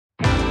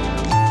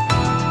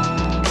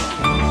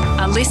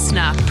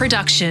listener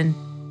production.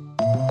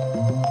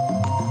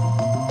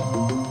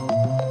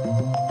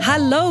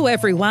 Hello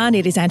everyone,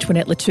 it is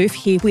Antoinette Lattouf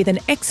here with an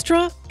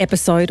extra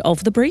episode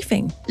of The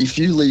Briefing. If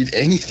you leave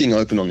anything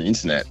open on the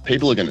internet,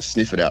 people are going to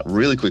sniff it out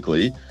really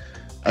quickly.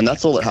 And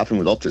that's all that happened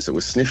with Optus. It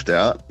was sniffed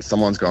out.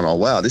 Someone's gone, oh,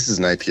 wow, this is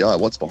an API.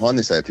 What's behind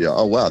this API?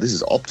 Oh, wow, this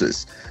is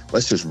Optus.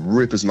 Let's just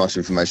rip as much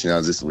information out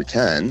of this as we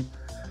can.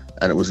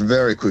 And it was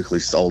very quickly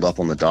sold up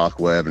on the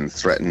dark web and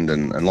threatened,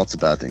 and lots of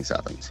bad things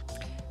happened.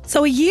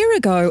 So a year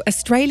ago,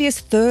 Australia's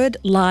third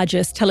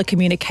largest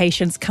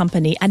telecommunications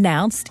company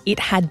announced it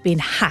had been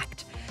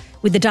hacked,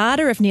 with the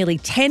data of nearly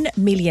 10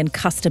 million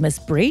customers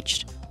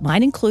breached,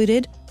 mine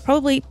included,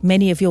 probably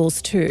many of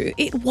yours too.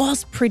 It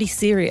was pretty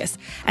serious,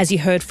 as you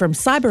heard from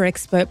cyber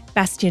expert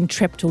Bastian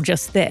Treptel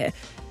just there.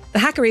 The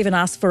hacker even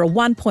asked for a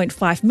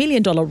 $1.5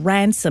 million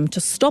ransom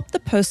to stop the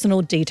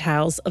personal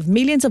details of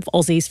millions of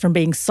Aussies from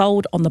being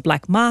sold on the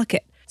black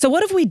market. So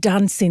what have we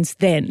done since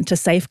then to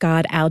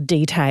safeguard our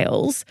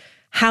details?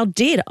 How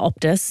did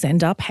Optus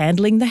end up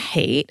handling the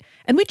heat?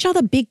 And which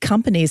other big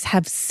companies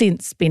have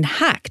since been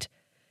hacked?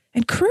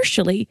 And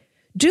crucially,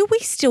 do we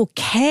still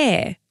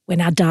care when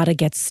our data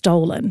gets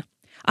stolen?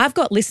 I've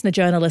got listener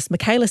journalist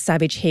Michaela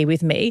Savage here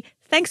with me.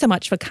 Thanks so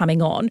much for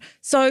coming on.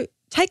 So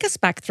take us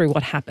back through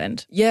what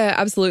happened. Yeah,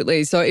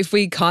 absolutely. So if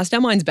we cast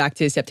our minds back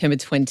to September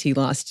 20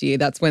 last year,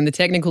 that's when the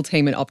technical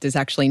team at Optus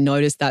actually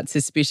noticed that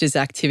suspicious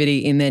activity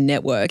in their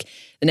network.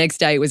 The next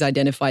day, it was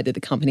identified that the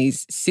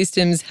company's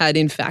systems had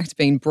in fact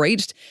been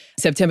breached.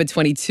 September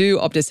 22,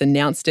 Optus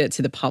announced it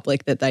to the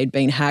public that they'd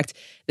been hacked.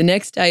 The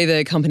next day,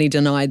 the company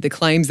denied the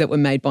claims that were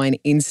made by an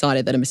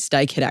insider that a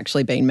mistake had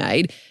actually been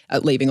made,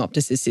 leaving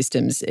Optus's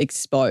systems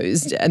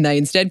exposed. And they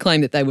instead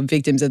claimed that they were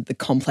victims of the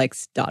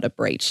complex data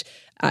breach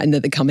and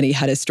that the company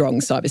had a strong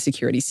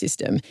cybersecurity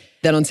system.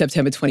 Then on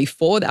September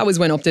 24, that was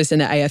when Optus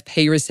and the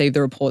AFP received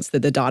the reports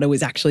that the data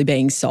was actually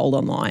being sold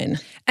online.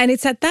 And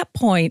it's at that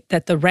point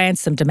that the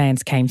ransom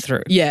demands came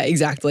through. Yeah,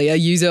 exactly. A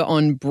user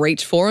on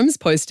breach forums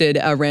posted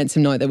a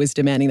ransom note that was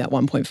demanding that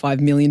 $1.5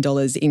 million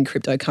in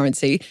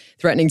cryptocurrency,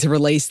 threatening to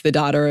release the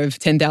data of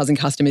 10,000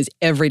 customers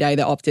every day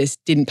that Optus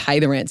didn't pay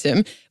the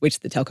ransom, which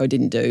the telco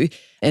didn't do.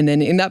 And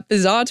then in that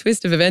bizarre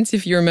twist of events,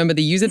 if you remember,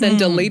 the user then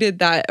deleted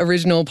that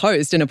original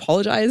post and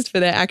apologised for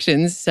their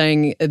actions,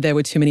 saying there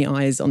were too many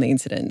eyes on the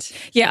incident.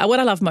 Yeah, what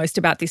I love most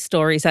about this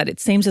story is that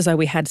it seems as though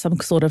we had some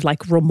sort of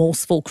like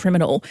remorseful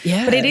criminal.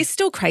 Yeah. But it is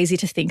still crazy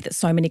to think that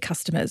so many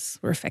customers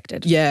were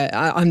affected.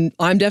 Yeah,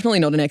 I'm definitely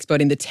not an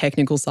expert in the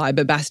technical side,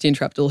 but Bastian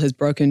Treptel has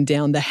broken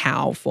down the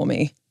how for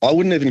me. I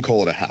wouldn't even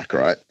call it a hack,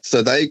 right?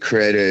 So they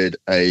created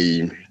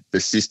the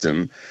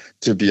system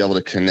to be able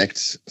to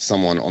connect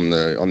someone on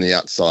the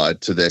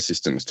outside to their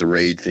systems to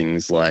read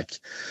things like,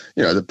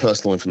 you know, the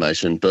personal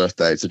information, birth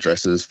dates,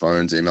 addresses,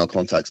 phones, email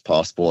contacts,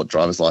 passport,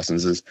 driver's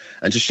licenses,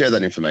 and to share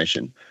that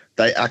information.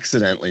 They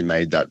accidentally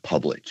made that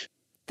public.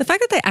 The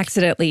fact that they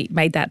accidentally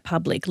made that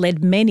public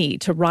led many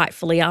to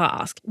rightfully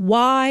ask,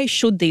 why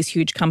should these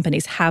huge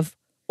companies have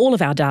all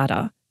of our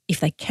data if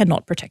they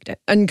cannot protect it?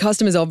 And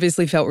customers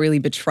obviously felt really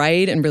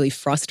betrayed and really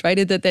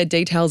frustrated that their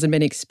details had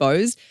been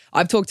exposed.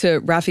 I've talked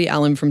to Rafi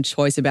Allen from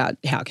Choice about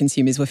how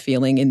consumers were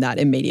feeling in that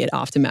immediate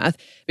aftermath,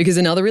 because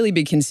another really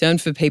big concern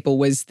for people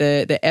was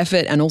the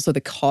effort and also the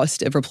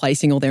cost of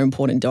replacing all their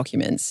important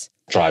documents.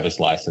 Driver's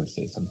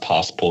licenses and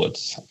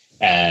passports.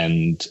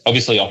 And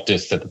obviously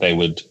Optus said that they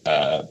would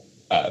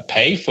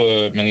pay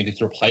for many of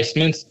these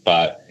replacements,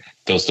 but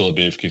there was still a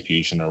bit of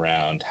confusion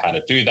around how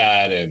to do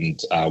that and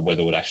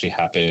whether it would actually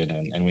happen.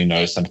 And we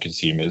know some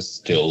consumers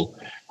still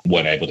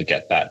weren't able to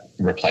get that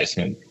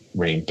replacement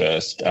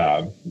reimbursed.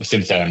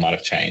 Since then, it might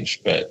have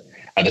changed. But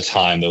at the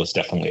time, there was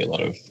definitely a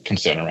lot of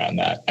concern around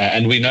that.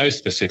 And we know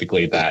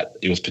specifically that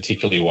it was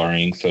particularly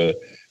worrying for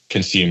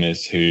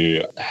consumers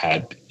who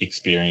had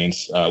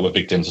experienced, were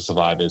victims or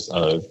survivors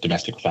of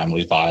domestic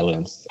family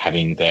violence.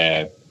 Having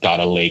their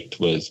data leaked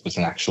was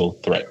an actual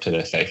threat to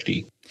their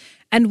safety.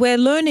 And we're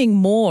learning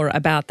more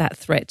about that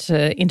threat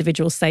to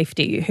individual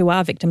safety who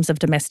are victims of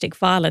domestic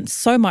violence,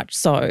 so much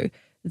so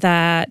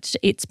that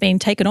it's been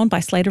taken on by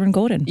Slater and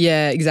Gordon.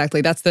 Yeah,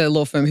 exactly. That's the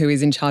law firm who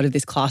is in charge of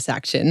this class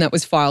action that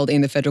was filed in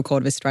the Federal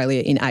Court of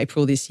Australia in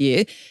April this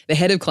year. The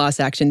head of class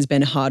actions,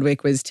 Ben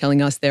Hardwick, was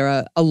telling us there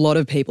are a lot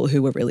of people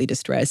who were really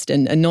distressed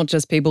and not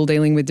just people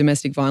dealing with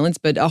domestic violence,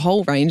 but a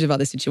whole range of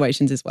other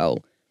situations as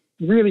well.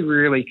 Really,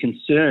 really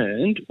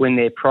concerned when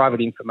their private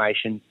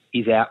information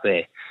is out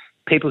there.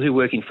 People who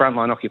work in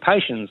frontline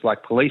occupations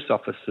like police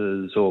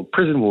officers or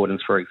prison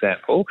wardens, for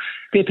example,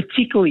 they're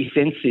particularly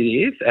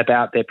sensitive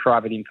about their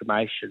private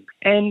information.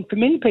 And for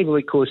many people,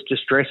 it caused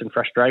distress and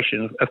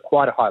frustration of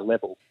quite a high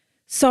level.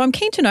 So I'm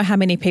keen to know how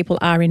many people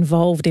are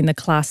involved in the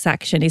class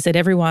action. Is it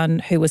everyone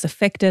who was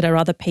affected? Are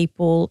other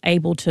people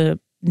able to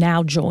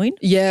now join?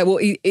 Yeah, well,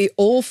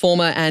 all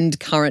former and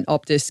current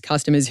Optus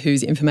customers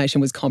whose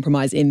information was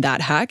compromised in that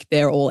hack,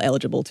 they're all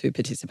eligible to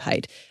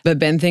participate. But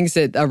Ben thinks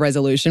that a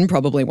resolution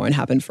probably won't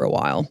happen for a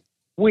while.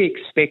 We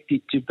expect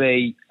it to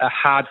be a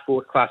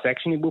hard-fought class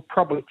action. It will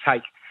probably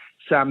take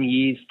some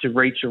years to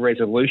reach a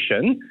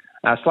resolution.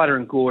 Slater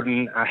and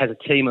Gordon has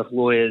a team of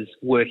lawyers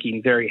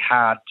working very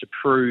hard to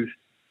prove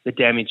the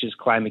damages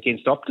claim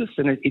against Optus,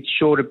 and it's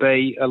sure to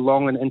be a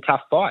long and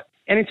tough fight.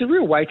 And it's a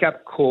real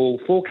wake-up call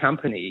for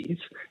companies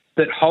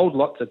that hold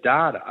lots of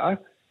data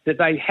that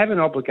they have an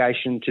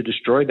obligation to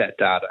destroy that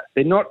data.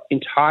 They're not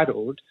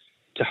entitled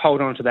to hold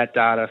on to that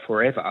data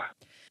forever.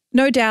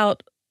 No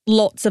doubt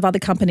lots of other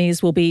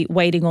companies will be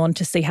waiting on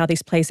to see how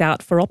this plays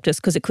out for Optus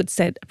because it could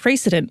set a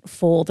precedent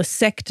for the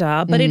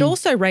sector. But it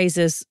also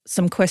raises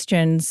some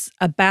questions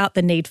about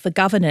the need for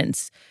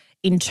governance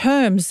in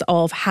terms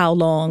of how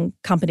long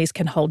companies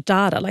can hold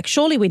data. Like,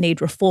 surely we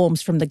need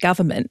reforms from the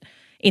government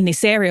in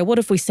this area. What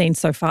have we seen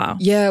so far?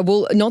 Yeah,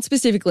 well, not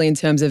specifically in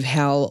terms of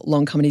how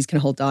long companies can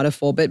hold data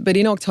for, but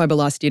in October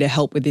last year, to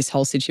help with this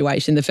whole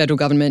situation, the federal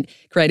government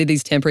created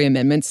these temporary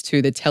amendments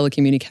to the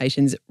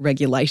Telecommunications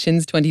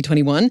Regulations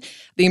 2021.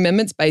 The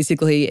amendments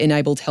basically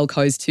enable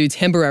telcos to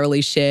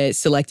temporarily share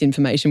select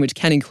information, which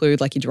can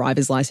include like your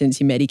driver's license,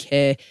 your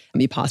Medicare,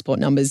 your passport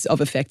numbers of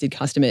affected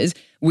customers,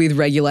 with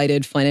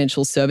regulated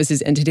financial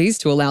services entities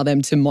to allow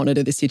them to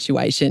monitor the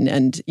situation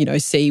and,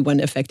 see when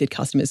affected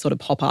customers sort of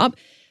pop up.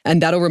 And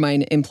that'll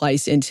remain in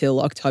place until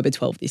October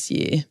 12 this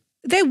year.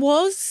 There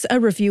was a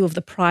review of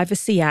the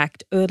Privacy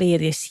Act earlier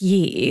this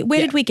year.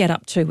 Where did we get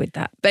up to with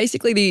that?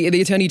 Basically,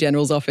 the Attorney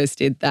General's office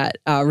did that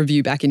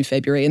review back in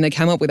February, and they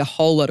came up with a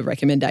whole lot of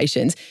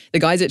recommendations. The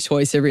guys at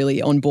Choice are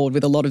really on board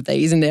with a lot of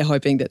these, and they're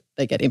hoping that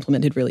they get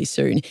implemented really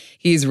soon.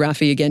 Here's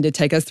Rafi again to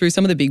take us through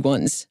some of the big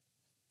ones.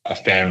 A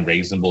fair and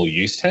reasonable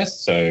use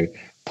test. So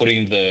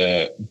putting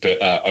the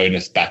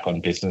onus back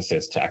on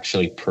businesses to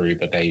actually prove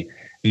that they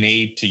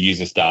need to use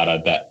this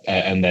data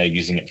and they're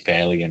using it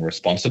fairly and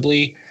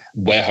responsibly.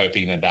 We're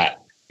hoping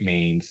that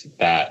means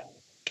that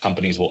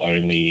companies will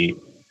only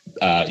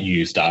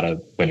use data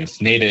when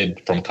it's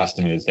needed from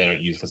customers. They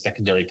don't use for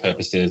secondary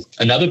purposes.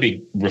 Another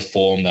big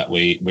reform that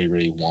we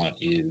really want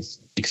is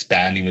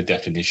expanding the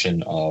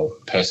definition of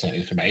personal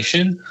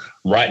information.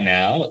 Right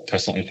now,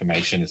 personal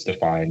information is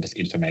defined as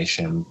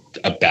information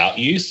about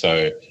you.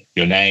 So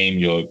your name,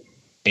 your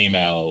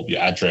email,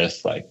 your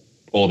address, like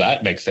all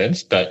that makes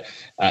sense. But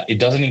it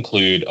doesn't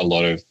include a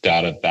lot of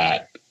data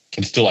that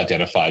can still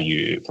identify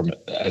you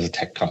as a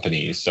tech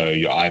company. So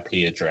your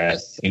IP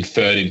address,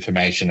 inferred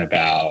information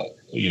about,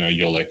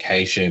 your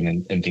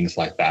location and things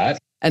like that.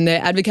 And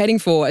they're advocating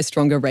for a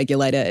stronger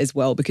regulator as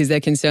well, because they're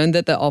concerned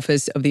that the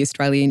Office of the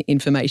Australian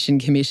Information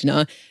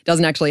Commissioner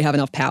doesn't actually have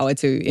enough power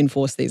to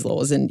enforce these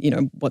laws.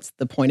 And, what's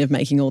the point of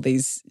making all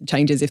these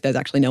changes if there's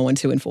actually no one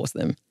to enforce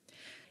them?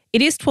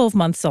 It is 12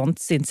 months on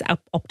since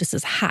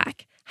Optus's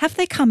hack. Have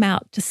they come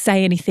out to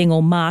say anything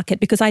or mark it?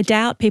 Because I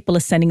doubt people are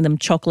sending them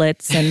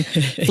chocolates and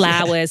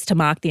flowers to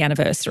mark the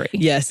anniversary.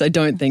 Yes, I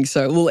don't think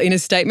so. Well, in a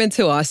statement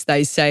to us,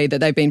 they say that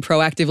they've been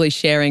proactively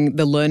sharing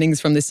the learnings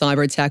from the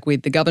cyber attack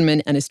with the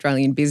government and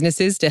Australian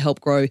businesses to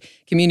help grow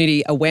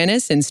community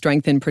awareness and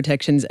strengthen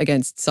protections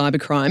against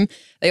cybercrime.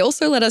 They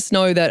also let us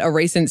know that a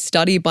recent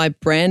study by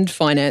Brand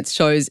Finance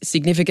shows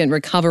significant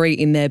recovery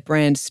in their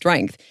brand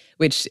strength,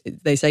 which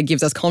they say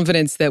gives us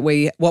confidence that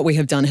what we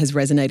have done has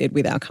resonated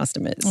with our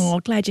customers. Oh,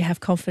 glad you have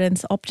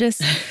confidence,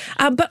 Optus.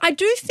 But I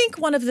do think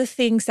one of the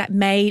things that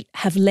may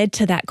have led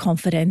to that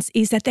confidence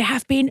is that there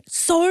have been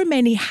so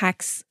many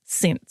hacks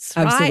since.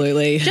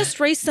 Absolutely. Right? Just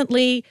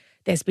recently,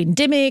 there's been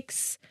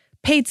Dimmicks,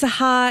 Pizza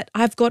Hut.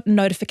 I've gotten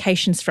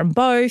notifications from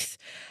both.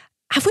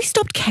 Have we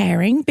stopped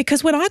caring?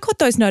 Because when I got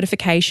those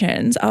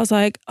notifications, I was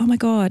like, oh my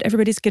God,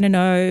 everybody's going to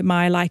know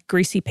my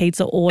greasy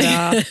pizza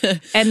order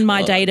and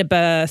my date of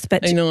birth.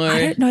 But I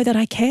don't know that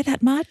I care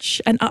that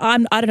much. And I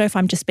don't know if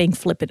I'm just being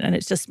flippant and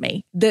it's just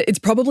me. It's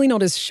probably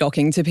not as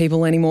shocking to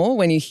people anymore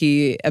when you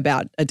hear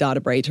about a data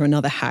breach or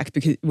another hack,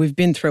 because we've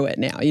been through it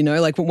now,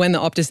 Like when the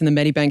Optus and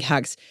the Medibank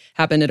hacks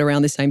happened at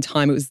around the same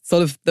time, it was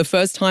sort of the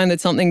first time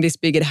that something this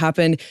big had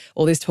happened.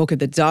 All this talk of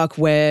the dark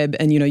web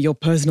and, your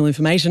personal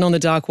information on the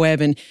dark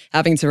web and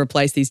having to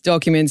replace these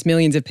documents,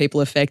 millions of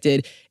people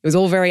affected. It was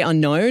all very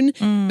unknown.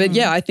 But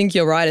yeah, I think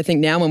you're right. I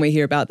think now when we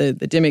hear about the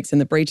Dimmicks and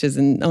the breaches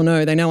and, oh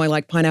no, they know I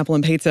like pineapple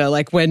and pizza,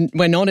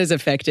 we're not as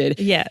affected.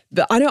 Yeah.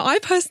 But I know I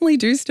personally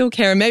do still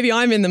care, and maybe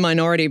I'm in the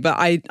minority, but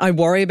I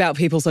worry about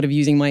people sort of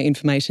using my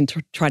information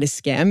to try to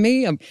scam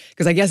me,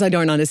 because I guess I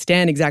don't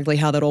understand exactly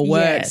how that all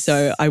works. Yes.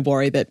 So I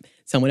worry that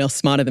someone else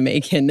smarter than me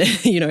can,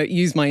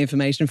 use my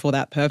information for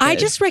that purpose. I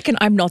just reckon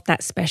I'm not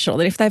that special,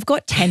 that if they've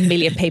got 10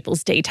 million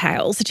people's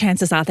details, the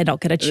chances are they're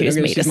not going to choose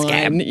me to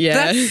scam. Mine.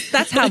 Yeah.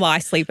 That's how I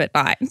sleep at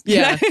night.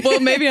 Yeah.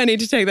 Well, maybe I need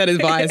to take that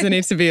advice. I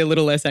need to be a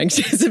little less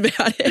anxious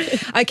about it.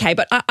 Okay,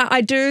 but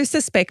I do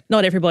suspect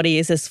not everybody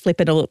is as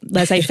flippant or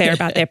laissez-faire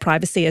about their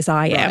privacy as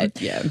I am.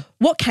 Right, yeah.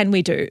 What can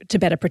we do to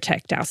better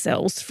protect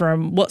ourselves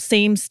from what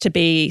seems to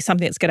be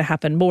something that's going to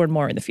happen more and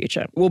more in the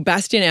future? Well,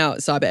 Bastian, our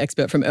cyber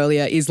expert from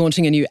earlier, is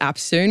launching a new app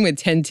soon with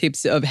 10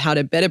 tips of how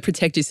to better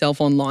protect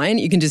yourself online.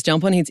 You can just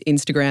jump on his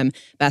Instagram,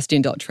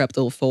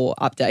 bastian.treptel, for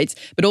updates.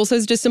 But also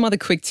just some other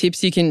quick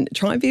tips. You can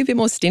try and be a bit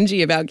more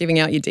stingy about giving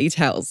out your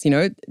details.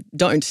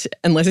 Don't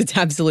unless it's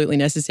absolutely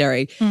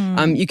necessary.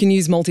 You can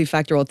use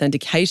multi-factor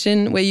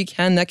authentication where you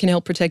can. That can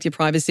help protect your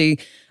privacy.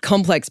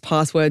 Complex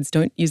passwords.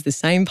 Don't use the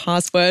same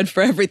password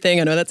for everything.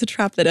 I know that's a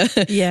trap that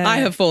I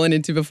have fallen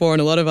into before,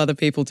 and a lot of other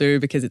people do,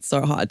 because it's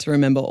so hard to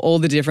remember all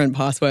the different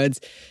passwords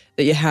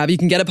that you have. You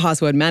can get a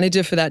password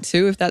manager for that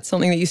too, if that's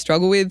something that you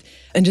struggle with.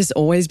 And just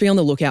always be on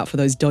the lookout for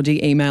those dodgy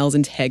emails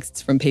and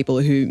texts from people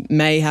who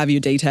may have your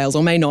details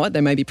or may not.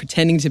 They may be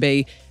pretending to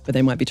be, but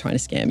they might be trying to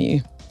scam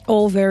you.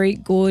 All very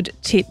good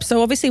tips.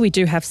 So obviously we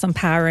do have some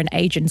power and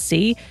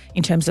agency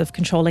in terms of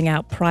controlling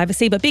our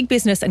privacy, but big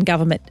business and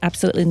government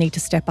absolutely need to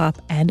step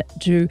up and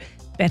do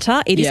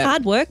better. It is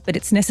hard work, but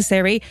it's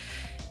necessary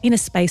in a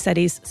space that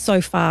is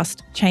so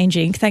fast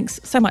changing. Thanks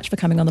so much for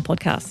coming on the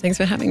podcast. Thanks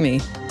for having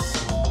me.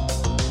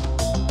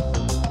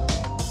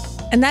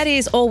 And that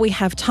is all we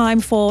have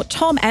time for.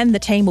 Tom and the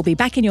team will be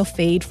back in your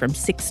feed from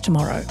 6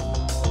 tomorrow.